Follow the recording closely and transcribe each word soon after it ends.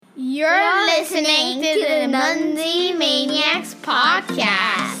You're listening to the Munzie Maniacs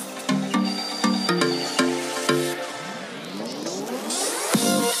podcast.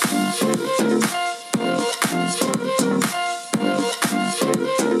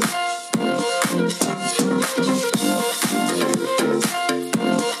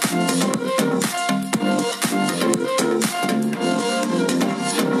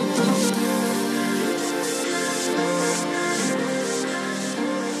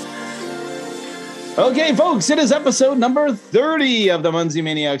 Okay, folks, it is episode number 30 of the Munzie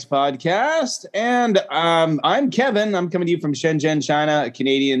Maniacs podcast. And I'm Kevin. I'm coming to you from Shenzhen, China, a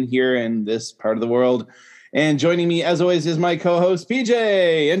Canadian here in this part of the world. And joining me, as always, is my co-host,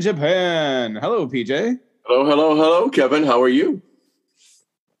 PJ, in Japan. Hello, PJ. Hello, Kevin. How are you?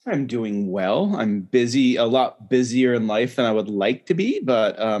 I'm doing well. I'm busy, a lot busier in life than I would like to be.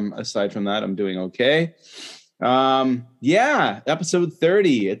 But aside from that, I'm doing okay. Episode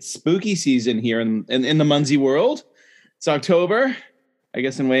 30. It's spooky season here in the Munzie world. It's October. I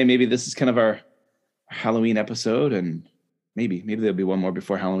guess in a way, maybe this is kind of our Halloween episode, and maybe there'll be one more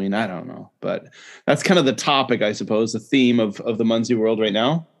before Halloween. I don't know, but that's kind of the topic, I suppose, the theme of the Munzie world right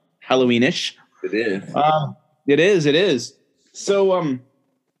now. Halloweenish. It is. It is. So,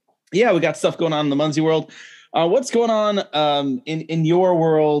 we got stuff going on in the Munzie world. What's going on in your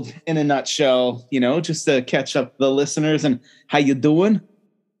world in a nutshell, just to catch up the listeners, and how you doing?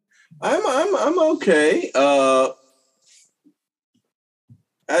 I'm okay.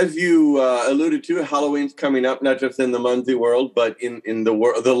 As you alluded to, Halloween's coming up, not just in the Munzie world, but in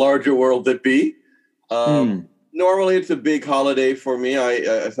the larger world that be. Normally it's a big holiday for me.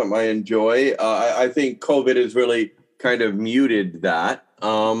 Something I enjoy. I think COVID has really kind of muted that.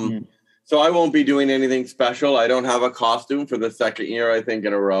 So I won't be doing anything special. I don't have a costume for the second year, I think,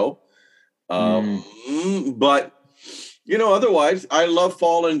 in a row. But, otherwise, I love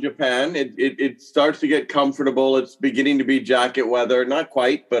fall in Japan. It starts to get comfortable. It's beginning to be jacket weather. Not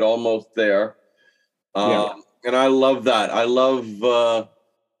quite, but almost there. And I love that. I love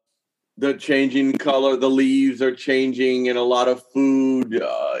the changing color. The leaves are changing, and a lot of food.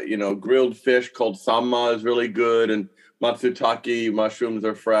 Grilled fish called samba is really good, and matsutake mushrooms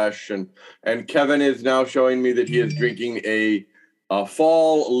are fresh, and Kevin is now showing me that he is drinking a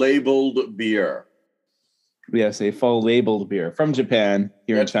fall labeled beer. Yes, a fall labeled beer from Japan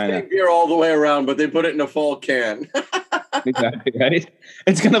here in China. Beer all the way around, but they put it in a fall can. Exactly, right?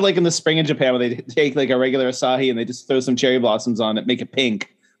 It's kind of like in the spring in Japan where they take like a regular Asahi and they just throw some cherry blossoms on it, make it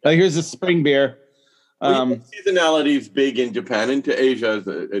pink. Like, here's a spring beer. Seasonality is big in Japan, into Asia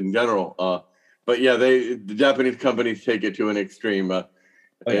in general. But yeah, the Japanese companies take it to an extreme.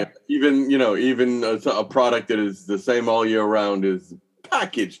 Even a product that is the same all year round is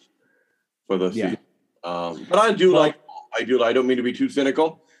packaged for the season. But I don't mean to be too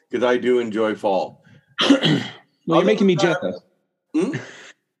cynical, because I do enjoy fall. Well, you're making me jealous.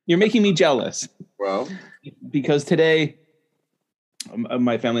 You're making me jealous. Well, because today,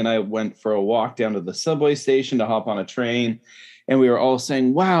 my family and I went for a walk down to the subway station to hop on a train, and we were all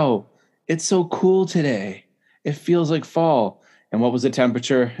saying, "Wow, it's so cool today. It feels like fall." And what was the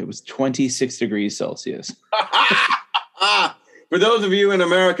temperature? It was 26 degrees Celsius. For those of you in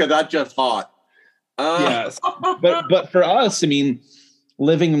America, that's just hot. Yes. But for us, I mean,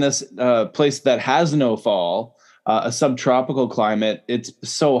 living in this place that has no fall, a subtropical climate, it's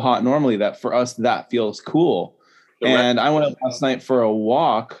so hot normally that for us, that feels cool. And I went out last night for a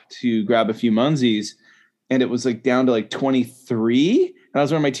walk to grab a few munzies, and it was like down to like 23. And I was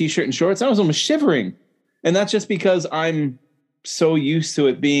wearing my t-shirt and shorts. I was almost shivering. And that's just because I'm so used to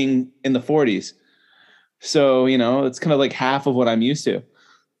it being in the 40s. So, it's kind of like half of what I'm used to.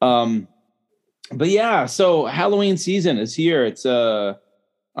 But yeah, so Halloween season is here. It's, I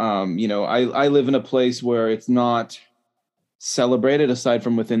live in a place where it's not celebrated aside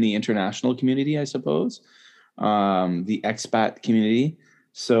from within the international community, I suppose, the expat community.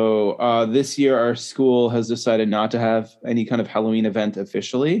 So this year, our school has decided not to have any kind of Halloween event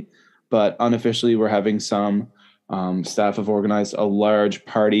officially, but unofficially, we're having some. Staff have organized a large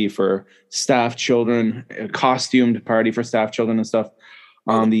party for staff children, a costumed party for staff children and stuff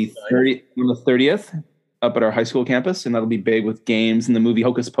on the 30th up at our high school campus, and that'll be big with games and the movie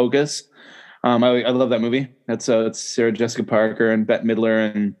Hocus Pocus. I love that movie. That's it's Sarah Jessica Parker and Bette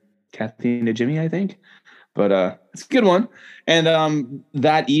Midler and Kathy Najimy, I think. But it's a good one. And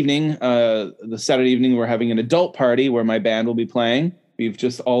that evening, the Saturday evening, we're having an adult party where my band will be playing. We've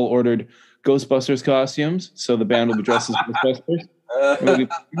just all ordered Ghostbusters costumes, so the band will be dressed as Ghostbusters.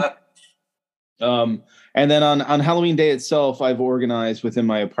 And then on Halloween Day itself, I've organized within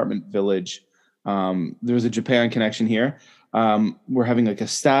my apartment village. There's a Japan connection here. we're having like a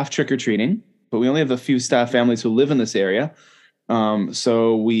staff trick-or-treating, but we only have a few staff families who live in this area.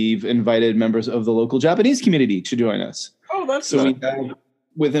 So we've invited members of the local Japanese community to join us. Oh, that's so nice. We have,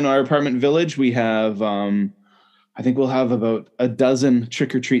 within our apartment village, we have, I think we'll have about a dozen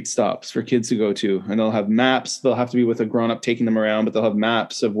trick-or-treat stops for kids to go to, and they'll have maps. They'll have to be with a grown-up taking them around, but they'll have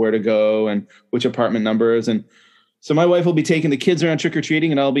maps of where to go and which apartment numbers. And so my wife will be taking the kids around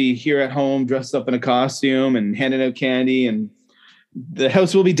trick-or-treating, and I'll be here at home dressed up in a costume and handing out candy, and the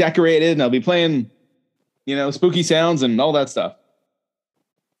house will be decorated, and I'll be playing, spooky sounds and all that stuff.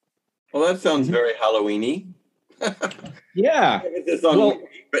 Well, that sounds very Halloween-y. Yeah.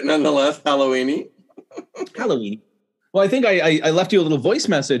 But nonetheless, Halloween-y. Halloween. Well, I think I left you a little voice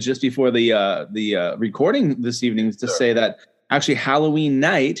message just before the recording this evening to say that actually Halloween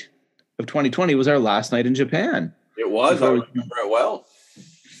night of 2020 was our last night in Japan. It was. I remember it well.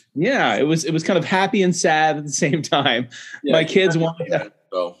 Yeah, it was kind of happy and sad at the same time. Yeah, my kids wanted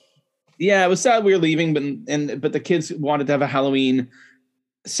to, yeah, it was sad we were leaving, but the kids wanted to have a Halloween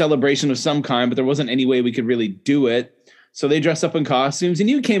celebration of some kind, but there wasn't any way we could really do it. So they dressed up in costumes, and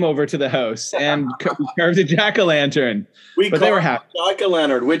you came over to the house and carved a jack-o'-lantern. But they were happy.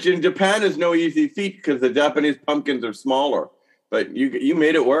 Jack-o'-lantern, which in Japan is no easy feat because the Japanese pumpkins are smaller. But you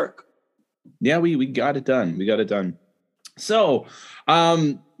made it work. Yeah, we got it done. We got it done. So,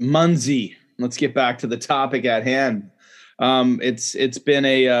 Munzee. Let's get back to the topic at hand. It's been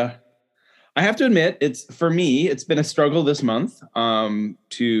I have to admit, for me, it's been a struggle this month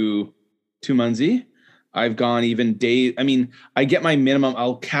to Munzee. I've gone even days. I mean, I get my minimum.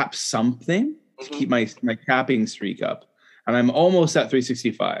 I'll cap something to keep my capping streak up. And I'm almost at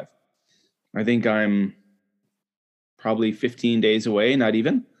 365. I think I'm probably 15 days away, not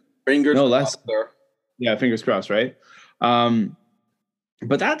even. Fingers no crossed, less. sir. Yeah, fingers crossed, right?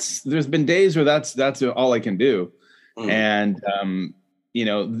 But there's been days where that's all I can do. And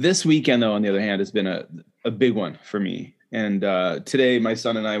this weekend, though, on the other hand, has been a big one for me. And today, my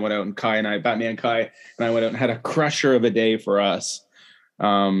son and I went out, and Batman Kai and I went out and had a crusher of a day for us.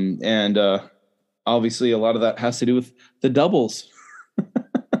 And obviously, a lot of that has to do with the doubles.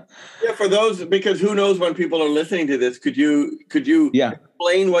 Yeah, for those, because who knows when people are listening to this? Could you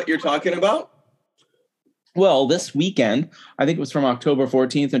explain what you're talking about? Well, this weekend, I think it was from October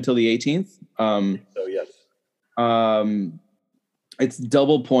 14th until the 18th. So yes. It's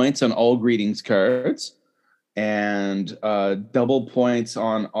double points on all greetings cards, and double points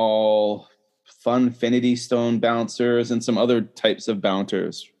on all Funfinity Stone bouncers and some other types of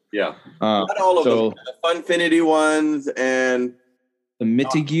bounters. Yeah, not all of them. The Funfinity ones and the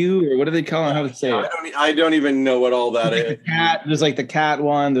Mitigue, or what do they call it? How to say it? I don't even know what all that is. There's like the cat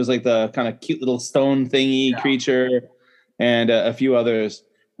one. There's like the kind of cute little stone thingy creature, and a few others.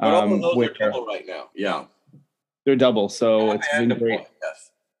 But all of those are double right now. Yeah, they're double. So it's been great.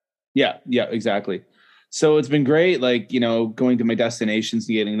 Yes. Yeah, exactly. So it's been great, going to my destinations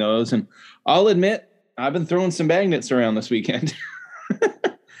and getting those. And I'll admit, I've been throwing some magnets around this weekend.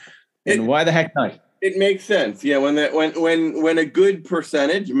 And why the heck not? It makes sense. Yeah, when a good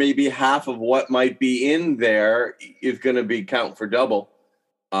percentage, maybe half of what might be in there is going to be count for double.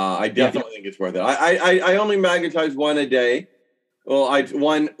 I definitely think it's worth it. I only magnetize one a day. Well,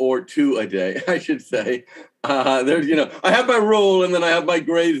 one or two a day, I should say. There's, I have my rule, and then I have my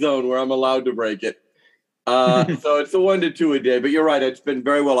gray zone where I'm allowed to break it. So it's a 1 to 2 a day. But you're right; it's been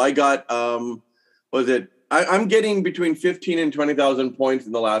very well. I got I'm getting between 15 and 20,000 points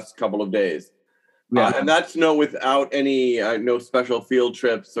in the last couple of days. Yeah. And that's without any no special field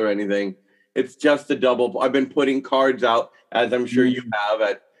trips or anything. It's just a double. I've been putting cards out, as I'm sure you have,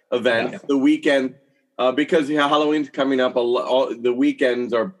 at events. Yeah. The weekend, because Halloween's coming up, the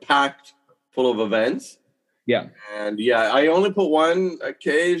weekends are packed full of events. Yeah. And I only put one,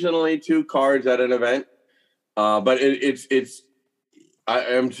 occasionally 2 cards at an event. But I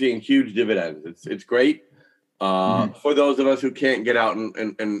am seeing huge dividends. It's great. For those of us who can't get out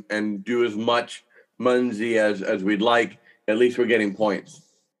and do as much Munzee as we'd like, at least we're getting points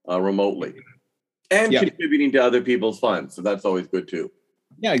remotely and contributing to other people's fun. So that's always good too.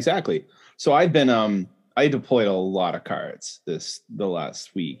 Yeah, exactly. So I've been I deployed a lot of cards the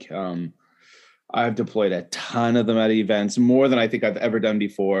last week. I've deployed a ton of them at events, more than I think I've ever done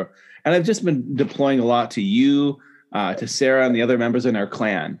before. And I've just been deploying a lot to you, to Sarah and the other members in our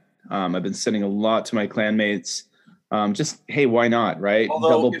clan. I've been sending a lot to my clanmates. Hey, why not, right?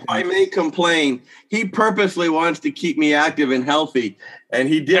 Although, if I may complain, he purposely wants to keep me active and healthy, and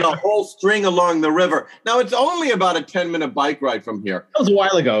he did a whole string along the river. Now, it's only about a 10-minute bike ride from here. That was a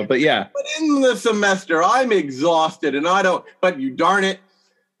while ago, but yeah. But in the semester, I'm exhausted, and but you darn it,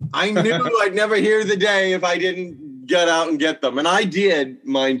 I knew I'd never hear the day if I didn't get out and get them. And I did,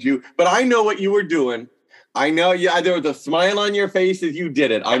 mind you, but I know what you were doing. I know there was a smile on your face as you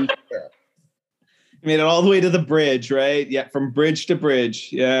did it. I'm sure. You made it all the way to the bridge, right? Yeah, from bridge to bridge.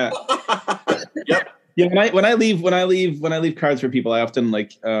 Yeah. Yep. Yeah, when I leave cards for people, I often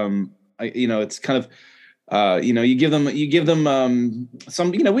it's kind of you give them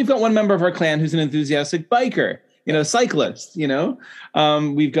some, we've got one member of our clan who's an enthusiastic biker, cyclist,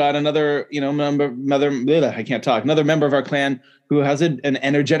 we've got another, I can't talk, another member of our clan who has an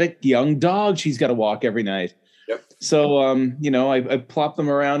energetic young dog she's got to walk every night. Yep. So, I plop them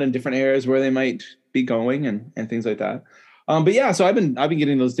around in different areas where they might be going and things like that. But yeah, so I've been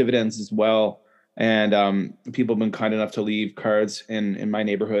getting those dividends as well. And people have been kind enough to leave cards in my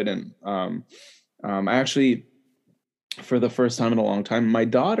neighborhood. And I actually, for the first time in a long time, my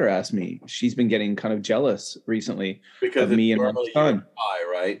daughter asked me, she's been getting kind of jealous recently because of me and my son.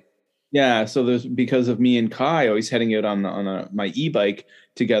 Right? Yeah. So there's because of me and Kai always heading out on my e-bike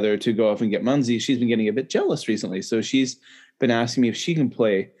together to go off and get Munsey. She's been getting a bit jealous recently. So she's been asking me if she can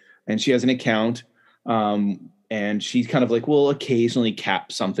play, and she has an account. And she's kind of like, we'll occasionally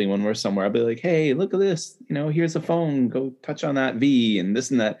cap something when we're somewhere. I'll be like, hey, look at this. Here's a phone. Go touch on that V and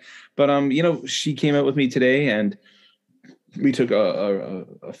this and that. But, she came out with me today and we took a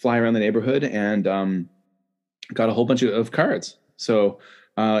fly around the neighborhood and got a whole bunch of cards. So,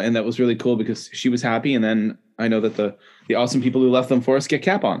 and that was really cool because she was happy. And then I know that the awesome people who left them for us get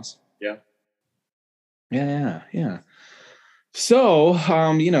cap-ons. Yeah. Yeah. So,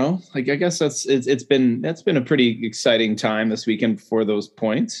 I guess it's been a pretty exciting time this weekend for those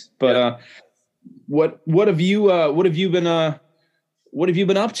points. But what have you been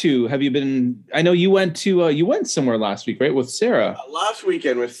up to? Have you been? I know you went somewhere last week, right, with Sarah? Last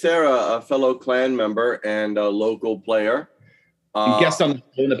weekend with Sarah, a fellow clan member and a local player. You guest on the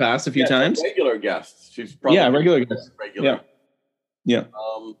show in the past a few times. Regular guest. She's probably regular guest. Regular. Yeah.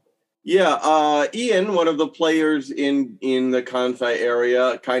 Ian, one of the players in the Kansai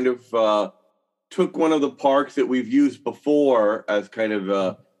area, kind of took one of the parks that we've used before as kind of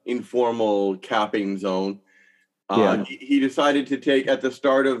a informal capping zone. He decided to take at the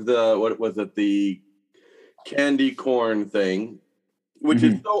start of the candy corn thing, which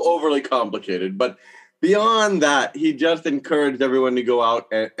is so overly complicated. But beyond that, he just encouraged everyone to go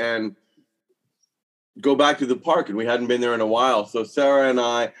out and go back to the park, and we hadn't been there in a while. So Sarah and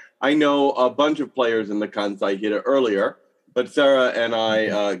I know a bunch of players in the Kansai Hida earlier, but Sarah and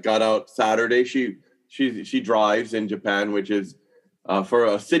I got out Saturday. She drives in Japan, which is for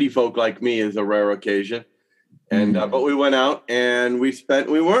a city folk like me is a rare occasion. And but we went out and we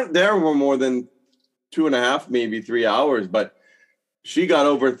weren't there for more than 2.5, maybe 3 hours, but she got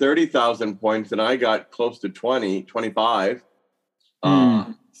over 30,000 points and I got close to 25.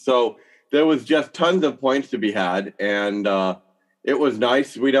 So there was just tons of points to be had, and it was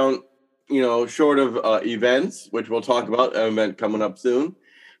nice. We don't, short of events, which we'll talk about, an event coming up soon.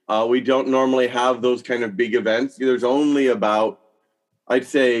 We don't normally have those kind of big events. There's only about, I'd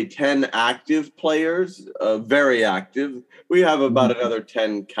say, 10 active players, very active. We have about another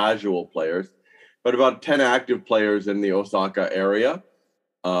 10 casual players, but about 10 active players in the Osaka area.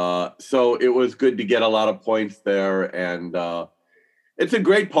 So it was good to get a lot of points there, and it's a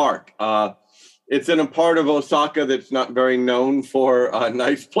great park. It's in a part of Osaka that's not very known for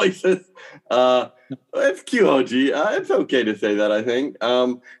nice places. It's Kyoji. It's okay to say that, I think.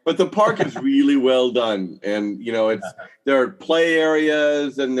 But the park is really well done. And, there are play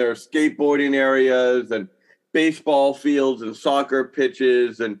areas and there are skateboarding areas and baseball fields and soccer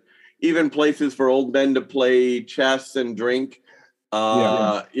pitches and even places for old men to play chess and drink.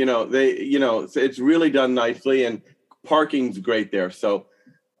 So it's really done nicely, and parking's great there. So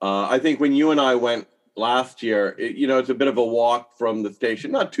I think when you and I went last year, it's a bit of a walk from the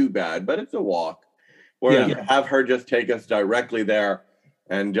station. Not too bad, but it's a walk. Whereas have her just take us directly there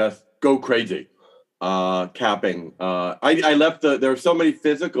and just go crazy capping. I left there are so many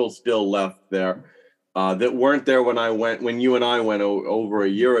physicals still left there that weren't there when you and I went over a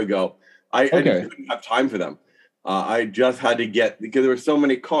year ago. I just didn't have time for them. I just had to because there were so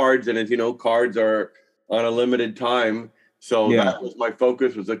many cards, and as you know, cards are on a limited time. So that was my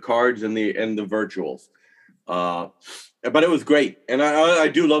focus, was the cards and the virtuals. But it was great. And I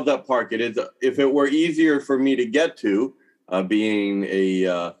do love that park. It is, if it were easier for me to get to, being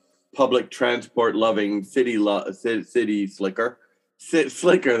a public transport loving city slicker,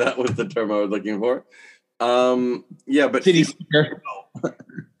 that was the term I was looking for. But city slicker.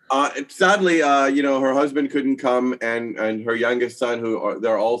 Sadly, her husband couldn't come, and her youngest son,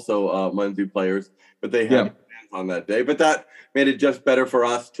 they're also Munzu players, but they had on that day. But that made it just better for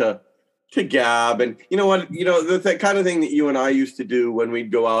us to to gab. And you know what? The kind of thing that you and I used to do when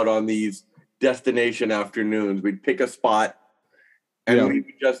we'd go out on these destination afternoons. We'd pick a spot and we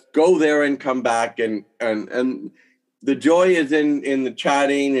would just go there and come back. And the joy is in the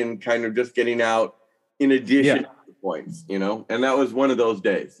chatting and kind of just getting out in addition to the points, and that was one of those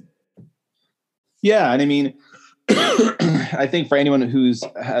days. Yeah. And I mean, I think for anyone who's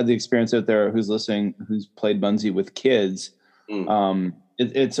had the experience out there, who's listening, who's played Munzee with kids,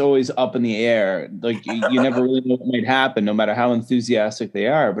 it's always up in the air. Like you never really know what might happen, no matter how enthusiastic they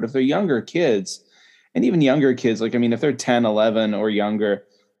are. But if they're younger kids, and even younger kids, like, I mean, if they're 10, 11 or younger,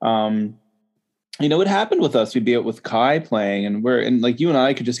 it happened with us. We'd be out with Kai playing, and like you and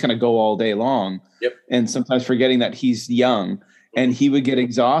I could just kind of go all day long. Yep. And sometimes forgetting that he's young. And he would get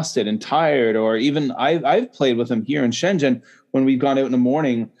exhausted and tired, or even I've played with him here in Shenzhen when we've gone out in the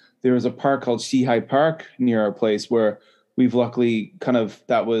morning. There was a park called Xihai Park near our place where we've luckily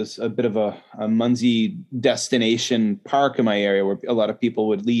that was a bit of a Munzee destination park in my area where a lot of people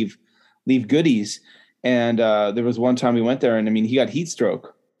would leave goodies. And there was one time we went there, and I mean, he got heat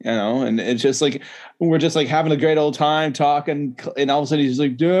stroke, and it's just like, we're just like having a great old time talking. And all of a sudden he's just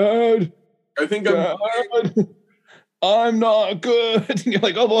like, Dad, I think I'm not good. And you're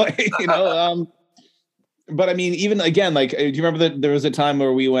like, oh boy, but I mean, even again, like, do you remember that there was a time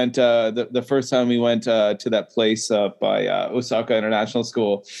where we went, the first time we went to that place by Osaka International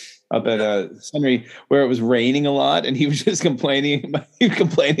School up at Senri, where it was raining a lot, and he was just complaining that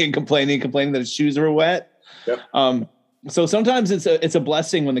his shoes were wet. Yep. So sometimes it's a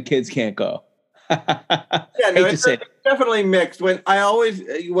blessing when the kids can't go. It's definitely mixed. When I always,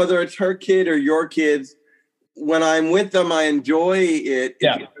 whether it's her kid or your kids, when I'm with them, I enjoy it.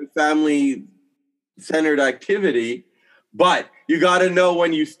 Yeah. It's a family-centered activity, but you got to know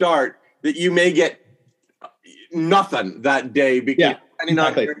when you start that you may get nothing that day because depending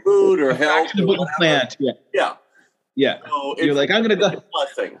on your mood or health. Yeah. So you're like, I'm going to go.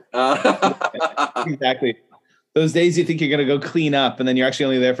 Blessing. Exactly. Those days you think you're going to go clean up, and then you're actually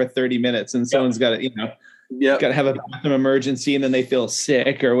only there for 30 minutes, and someone's got to, got to have a bathroom emergency, and then they feel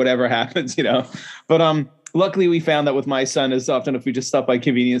sick or whatever happens, But luckily, we found that with my son, as often if we just stop by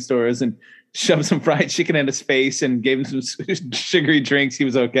convenience stores and shove some fried chicken in his face and gave him some sugary drinks, he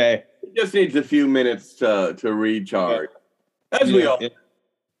was okay. He just needs a few minutes to recharge, as we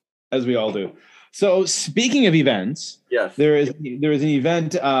all do. So, speaking of events, yes, there is an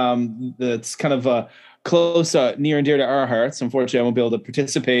event that's kind of close, near and dear to our hearts. Unfortunately, I won't be able to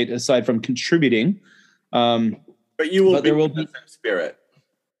participate aside from contributing. But you will be in spirit.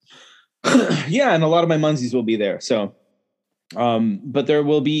 Yeah, and a lot of my Munzees will be there. So, but there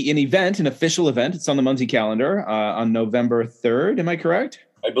will be an official event. It's on the Munzee calendar on November 3rd. Am I correct?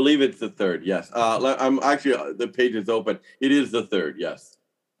 I believe it's the 3rd. Yes. I'm actually, the page is open. It is the 3rd. Yes.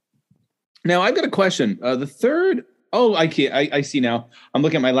 Now I've got a question. The 3rd. Oh, I see now. I'm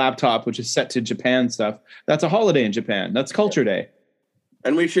looking at my laptop, which is set to Japan stuff. That's a holiday in Japan. That's Culture Day.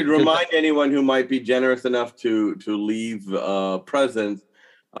 And we should remind anyone who might be generous enough to leave presents.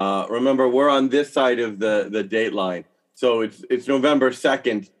 Remember, we're on this side of the date line, so it's November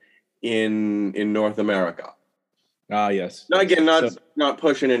 2nd in North America. Ah, yes. Now, again, not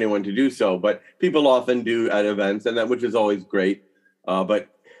pushing anyone to do so, but people often do at events, and which is always great. But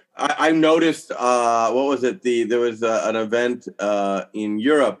I noticed, what was it? There was an event in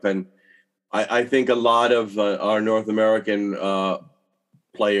Europe, and I think a lot of our North American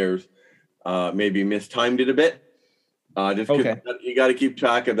players maybe mistimed it a bit. Just because you got to keep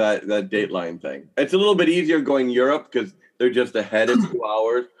track of that dateline thing. It's a little bit easier going Europe because they're just ahead of 2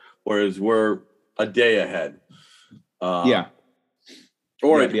 hours, whereas we're a day ahead. Or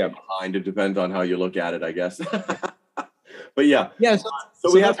behind. It depends on how you look at it, I guess. But yeah.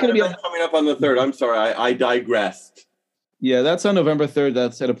 So we have going to be coming up on the 3rd. I'm sorry, I digressed. Yeah, that's on November 3rd.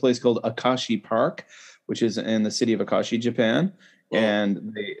 That's at a place called Akashi Park, which is in the city of Akashi, Japan. Oh.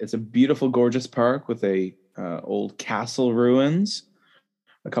 And it's a beautiful, gorgeous park with old castle ruins,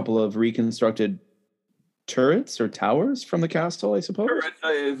 a couple of reconstructed turrets or towers from the castle, I suppose. Turret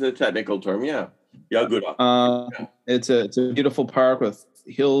is a technical term, yeah. Yagura. It's a beautiful park with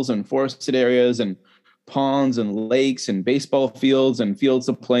hills and forested areas and ponds and lakes and baseball fields and fields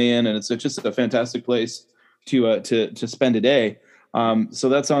to play in, and it's just a fantastic place to spend a day. So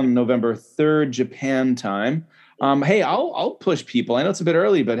that's on November 3rd, Japan time. Hey, I'll push people. I know it's a bit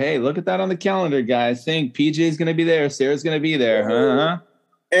early, but hey, look at that on the calendar, guys. Think PJ's going to be there. Sarah's going to be there. Uh-huh.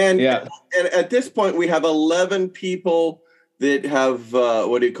 And at this point, we have 11 people that have,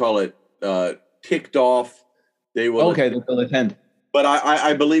 ticked off. They will. Okay, they'll attend. But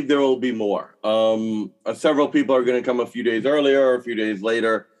I believe there will be more. Several people are going to come a few days earlier or a few days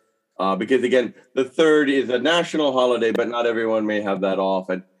later. because again, the 3rd is a national holiday, but not everyone may have that off.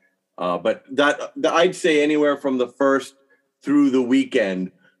 And but I'd say anywhere from the 1st through the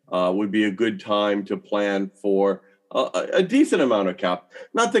weekend would be a good time to plan for a decent amount of cap.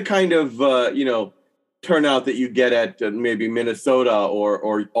 Not the kind of turnout that you get at maybe Minnesota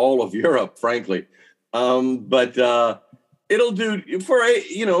or all of Europe, frankly. But it'll do for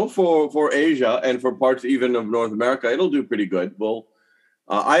Asia and for parts even of North America. It'll do pretty good. Well,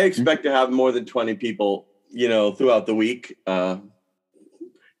 I expect to have more than 20 people, throughout the week. So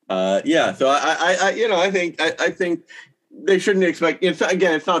I think they shouldn't expect.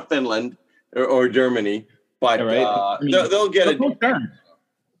 It's not Finland or Germany, but they'll get it.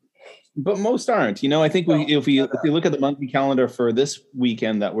 But most aren't. I think if you look at the monthly calendar for this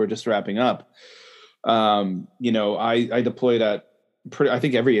weekend that we're just wrapping up, I deployed at I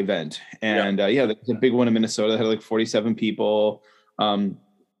think every event, and there's a big one in Minnesota that had like 47 people,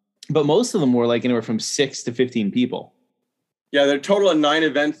 but most of them were like anywhere from 6 to 15 people. Yeah, there are a total of 9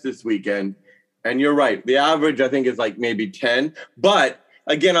 events this weekend, and you're right. The average I think is like maybe 10, but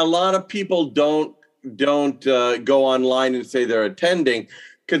again, a lot of people don't go online and say they're attending.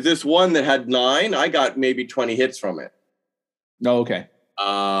 Because this one that had 9, I got maybe 20 hits from it. Oh, okay.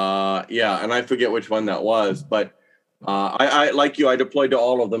 And I forget which one that was, but I like you, I deployed to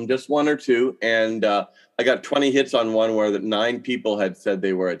all of them, just 1 or 2, and I got 20 hits on one where 9 people had said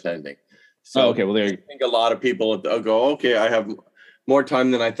they were attending. So okay, well, I think a lot of people go, okay, I have more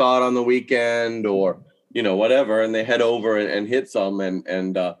time than I thought on the weekend, or whatever, and they head over and hit some, and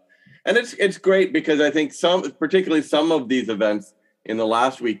it's great because I think particularly some of these events in the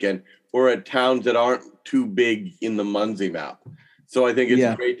last weekend were at towns that aren't too big in the Munsey map. So I think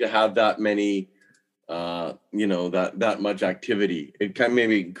it's great to have that many, that much activity. It kind of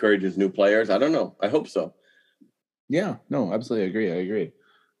maybe encourages new players. I don't know. I hope so. Yeah, no, absolutely. I agree.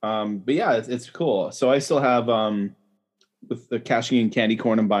 But yeah, it's cool. So I still have, with the cashing in candy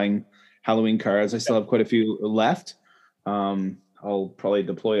corn and buying Halloween cards, I still have quite a few left. I'll probably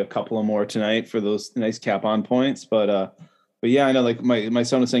deploy a couple of more tonight for those nice cap on points, but yeah, I know, like my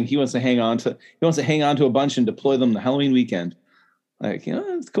son was saying, he wants to hang on to a bunch and deploy them the Halloween weekend. Like,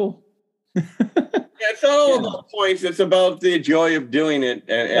 it's cool. It's not all about points. It's about the joy of doing it,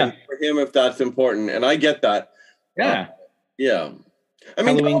 and for him, if that's important. And I get that. Yeah. I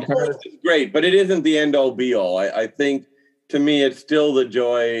mean, Halloween cards is great, but it isn't the end all be all. I think to me, it's still the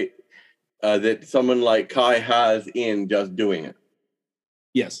joy that someone like Kai has in just doing it.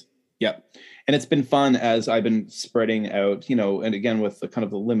 Yes. Yeah. And it's been fun as I've been spreading out, and again, with the kind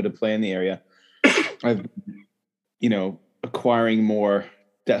of the limited play in the area, I've, acquiring more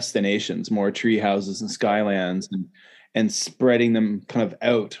destinations, more tree houses and skylands, and spreading them kind of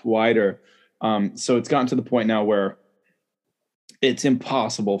out wider. So it's gotten to the point now where it's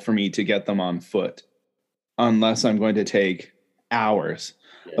impossible for me to get them on foot unless I'm going to take hours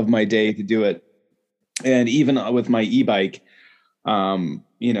of my day to do it. And even with my e-bike,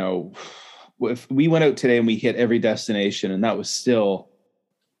 if we went out today and we hit every destination, and that was still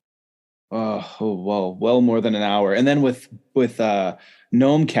well more than an hour. And then with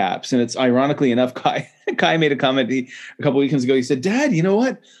gnome caps, and it's ironically enough, Kai made a comment a couple weekends ago. He said, "Dad, you know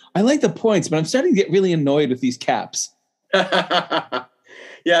what? I like the points, but I'm starting to get really annoyed with these caps."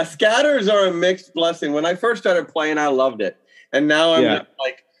 Yeah, scatters are a mixed blessing. When I first started playing, I loved it, and now I'm just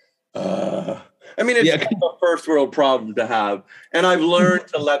like, it's a first world problem to have, and I've learned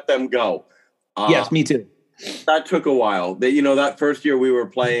to let them go. Yes, me too. That took a while. That first year we were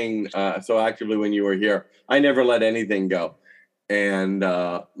playing so actively when you were here, I never let anything go. And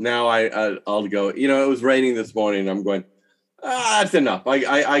now I'll go. It was raining this morning. And I'm going, that's enough.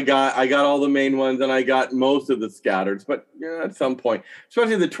 I got all the main ones, and I got most of the scatters. But at some point,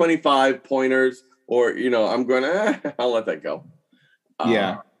 especially the 25 pointers, or I'm going, I'll let that go.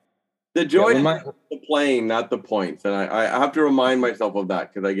 The joy is the playing, not the points, and I have to remind myself of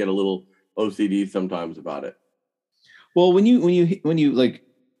that because I get a little OCD sometimes about it. Well, when you like,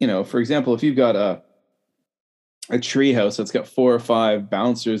 for example, if you've got a tree house that's got 4 or 5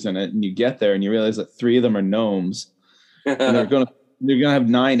 bouncers in it, and you get there and you realize that 3 of them are gnomes, and they're gonna have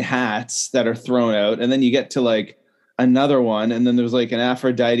 9 hats that are thrown out, and then you get to like another one, and then there's like an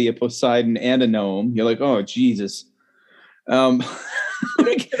Aphrodite, a Poseidon, and a gnome. You're like, oh Jesus.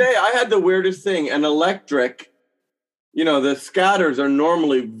 Today I had the weirdest thing. An electric, the scatters are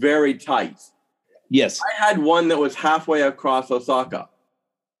normally very tight. Yes. I had one that was halfway across Osaka.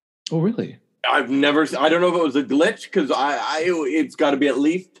 Oh, really? I don't know if it was a glitch, because it's got to be at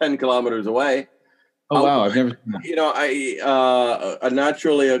least 10 kilometers away. Oh wow, I've never. A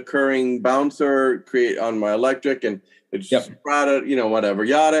naturally occurring bouncer create on my electric, and it's strata, whatever,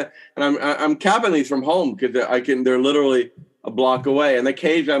 yada. And I'm capping these from home because they're literally a block away, and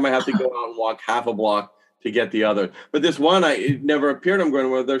occasionally I might have to go out and walk half a block to get the other. But this one, it never appeared. I'm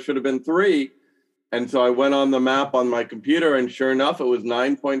going, well, there should have been 3. And so I went on the map on my computer, and sure enough, it was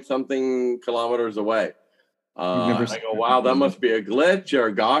 9 point something kilometers away. I go, wow, that must be a glitch,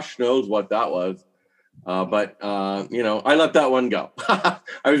 or gosh knows what that was. But I let that one go. I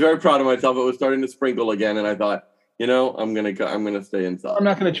was very proud of myself. It was starting to sprinkle again, and I thought, I'm gonna stay inside. I'm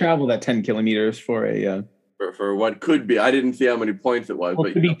not gonna travel that 10 kilometers for a for what could be. I didn't see how many points it was, but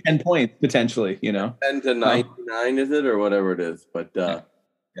it could be 10 points potentially. 10 to 99 is it, or whatever it is? But yeah.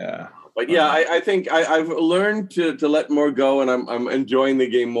 But yeah, I think I've learned to let more go, and I'm enjoying the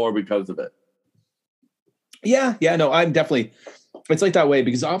game more because of it. Yeah, no, I'm definitely. It's like that way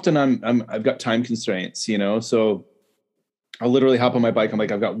because often I've got time constraints, so I'll literally hop on my bike. I'm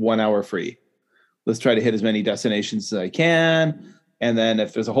like, I've got 1 hour free. Let's try to hit as many destinations as I can. And then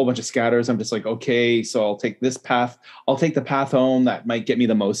if there's a whole bunch of scatters, I'm just like, okay, so I'll take this path. I'll take the path home that might get me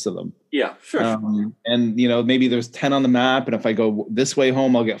the most of them. Yeah, sure. And maybe there's 10 on the map, and if I go this way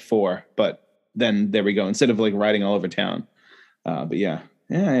home, I'll get 4. But then there we go. Instead of like riding all over town. But yeah.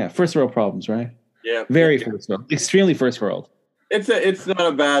 First world problems, right? Yeah. Very first world. Extremely first world. It's not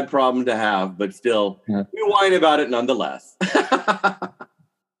a bad problem to have, but still, we whine about it nonetheless. But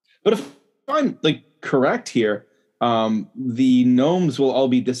if I'm like correct here, the gnomes will all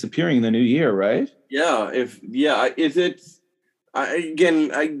be disappearing in the new year, right? Yeah. Is it?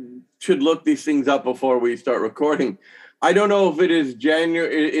 I should look these things up before we start recording. I don't know if it is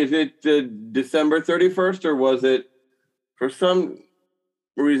January. Is it December 31st, or was it for some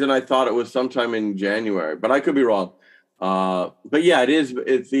reason I thought it was sometime in January, but I could be wrong. But yeah, it is.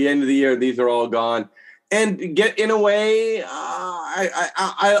 It's the end of the year. These are all gone, and in a way,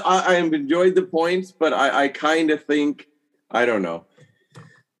 I enjoyed the points, but I kind of think, I don't know,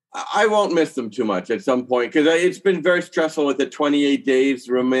 I won't miss them too much at some point, because it's been very stressful with the 28 days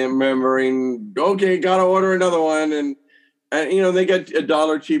remembering. Okay, gotta order another one, and they get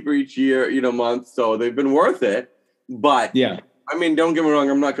 $1 cheaper each year, month, so they've been worth it. But yeah, I mean, don't get me wrong,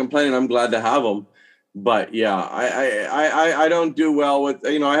 I'm not complaining. I'm glad to have them. But yeah, I don't do well with,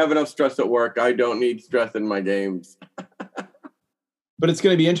 I have enough stress at work. I don't need stress in my games. But it's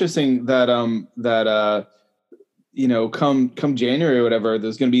going to be interesting that come January or whatever,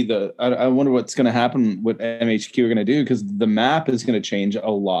 there's going to be I wonder what's going to happen, what MHQ are going to do, because the map is going to change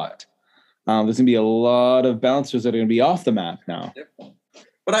a lot. There's going to be a lot of bouncers that are going to be off the map now. Yep.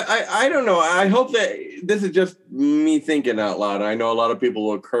 But I don't know. I hope that this is just me thinking out loud. I know a lot of people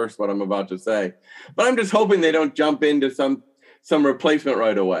will curse what I'm about to say, but I'm just hoping they don't jump into some replacement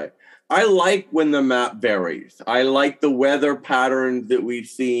right away. I like when the map varies. I like the weather patterns that we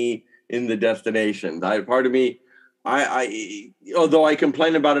see in the destinations. Part of me, although I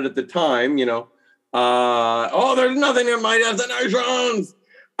complained about it at the time, there's nothing in my destinations.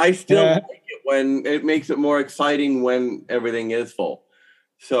 I still like it when it makes it more exciting when everything is full.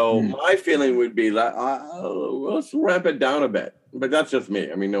 So my feeling would be that let's ramp it down a bit, but that's just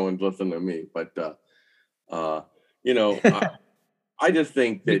me. I mean, no one's listening to me, but I just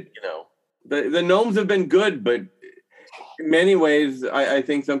think that the gnomes have been good, but in many ways, I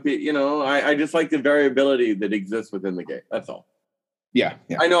think some people, I just like the variability that exists within the game. That's all. Yeah.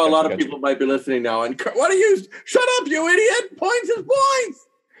 I know a lot of people might be listening now, and what are you? Shut up, you idiot! Points is points.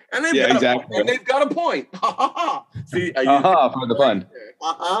 And they've got a point. See, for the fun.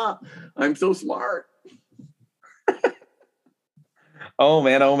 I'm so smart. Oh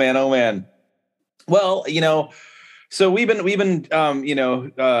man. Well, so we've been reaping or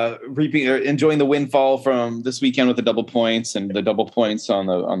enjoying the windfall from this weekend with the double points and the double points on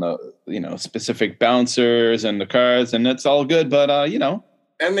the specific bouncers and the cards, and it's all good. But and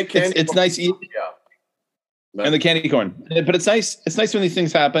the candy, it's nice. Yeah. And the candy corn. But it's nice. It's nice when these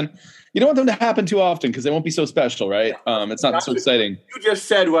things happen. You don't want them to happen too often because they won't be so special, right? It's not so exciting. You just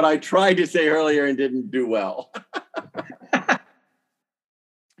said what I tried to say earlier and didn't do well.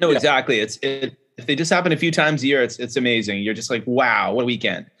 No, exactly. If they just happen a few times a year, it's amazing. You're just like, wow, what a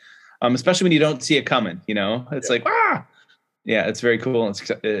weekend. Especially when you don't see it coming, It's like, ah. Yeah, it's very cool.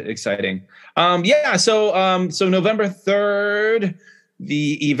 It's exciting. So November 3rd,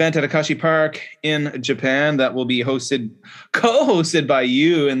 the event at Akashi Park in Japan that will be co-hosted by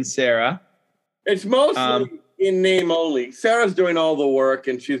you and Sarah. It's mostly in name only. Sarah's doing all the work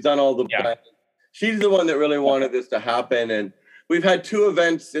and she's done all the planning. She's the one that really wanted this to happen. And we've had 2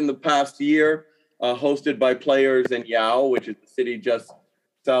 events in the past year hosted by players in Yao, which is the city just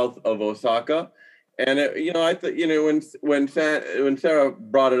south of Osaka. And I thought, when Sarah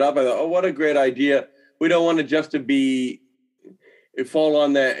brought it up, I thought, oh, what a great idea. We don't want it just to fall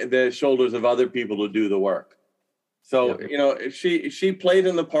on the shoulders of other people to do the work. So, she played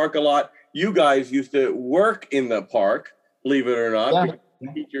in the park a lot. You guys used to work in the park, believe it or not.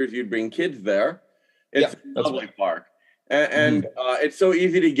 Yeah. Teachers, you'd bring kids there. It's a lovely park. And it's so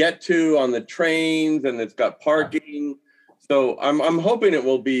easy to get to on the trains, and it's got parking. So I'm hoping it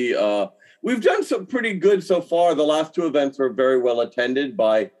will be, we've done some pretty good so far. The last 2 events were very well attended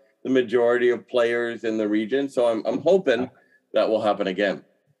by the majority of players in the region. So I'm hoping that will happen again.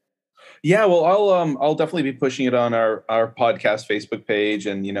 Yeah, well, I'll definitely be pushing it on our podcast Facebook page,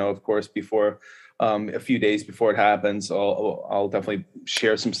 and of course, before a few days before it happens, I'll definitely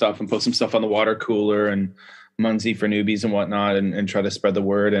share some stuff and post some stuff on the water cooler and Munzee for newbies and whatnot, and try to spread the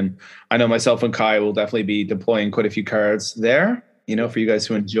word. And I know myself and Kai will definitely be deploying quite a few cards there, for you guys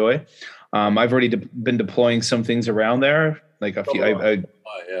to enjoy. I've already been deploying some things around there, like a few.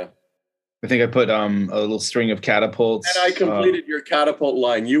 I think I put a little string of catapults. And I completed your catapult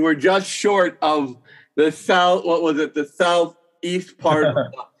line. You were just short of the south. What was it? The southeast part.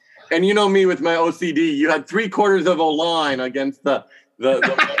 And you know me with my OCD. You had 3/4 of a line against the.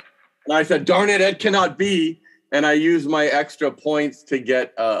 And I said, "Darn it, it cannot be." And I used my extra points to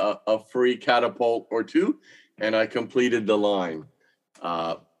get a free catapult or 2, and I completed the line.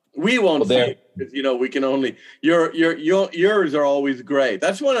 We won't see it because we can only yours are always great.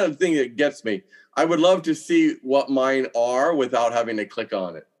 That's one of the things that gets me. I would love to see what mine are without having to click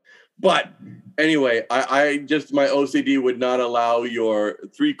on it. But anyway, I just my OCD would not allow your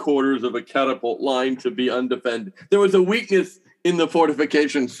 3/4 of a catapult line to be undefended. There was a weakness in the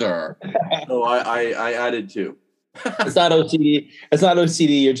fortification, sir. So I added 2. It's not OCD. It's not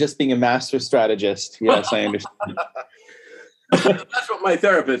OCD. You're just being a master strategist. Yes, I understand. That's what my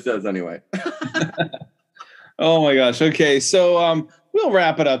therapist says anyway. Oh my gosh. Okay. So we'll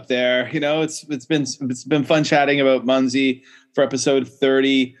wrap it up there. It's been fun chatting about Munzee for episode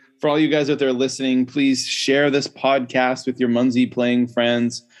 30. For all you guys out there listening, please share this podcast with your Munzee playing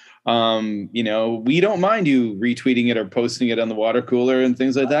friends. We don't mind you retweeting it or posting it on the water cooler and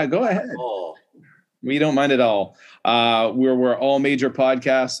things like that. Go ahead. We don't mind at all. Where all major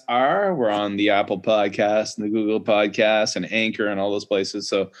podcasts are. We're on the Apple Podcast and the Google Podcast and Anchor and all those places.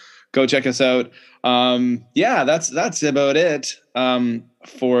 So go check us out. That's about it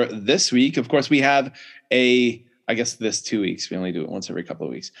for this week. Of course, we have I guess this 2 weeks. We only do it once every couple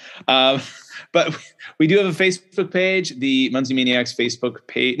of weeks. But we do have a Facebook page, the Munzee Maniacs Facebook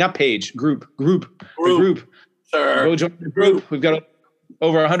page, not page, group. The group. Sure. Go join the group. We've got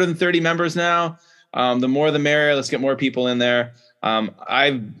over 130 members now. The more the merrier. Let's get more people in there.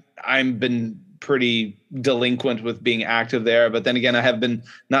 I've been pretty delinquent with being active there, but then again, I have been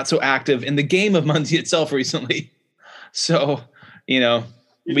not so active in the game of Munzee itself recently. So,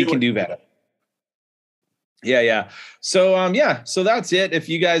 we can do better. Yeah. So, so that's it. If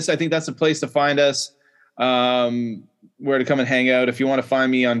you guys, I think that's the place to find us, where to come and hang out. If you want to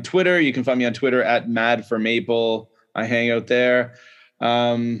find me on Twitter, you can find me on Twitter at @MadForMaple. I hang out there.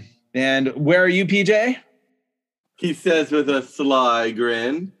 And where are you, PJ? He says with a sly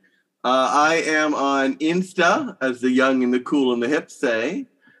grin. I am on Insta, as the young and the cool and the hip say.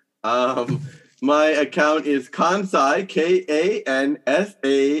 My account is Kansai,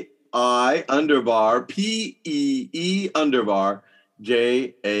 KANSAI_PEE_JAY.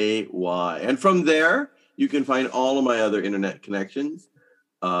 And from there, you can find all of my other internet connections.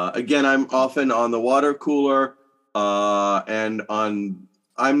 Again, I'm often on the water cooler and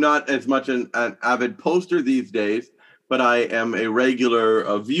I'm not as much an avid poster these days, but I am a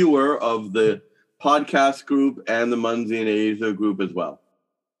regular viewer of the podcast group and the Munzee and Asia group as well.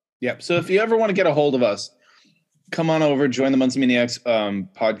 Yep. So if you ever want to get a hold of us, come on over, join the Munzee Maniacs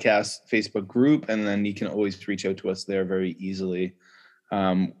podcast Facebook group, and then you can always reach out to us there very easily.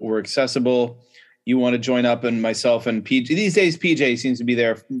 We're accessible. You want to join up, and myself and PJ. These days, PJ seems to be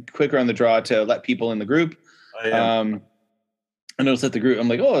there quicker on the draw to let people in the group. I noticed that the group, I'm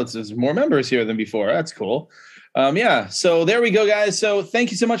like, there's more members here than before. That's cool. So there we go, guys. So thank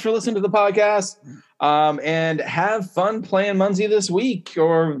you so much for listening to the podcast. And have fun playing Munzee this week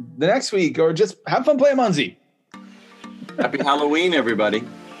or the next week, or just have fun playing Munzee. Happy Halloween, everybody.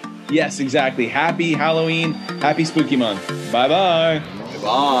 Yes, exactly. Happy Halloween. Happy spooky month. Bye-bye.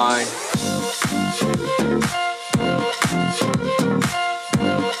 Bye.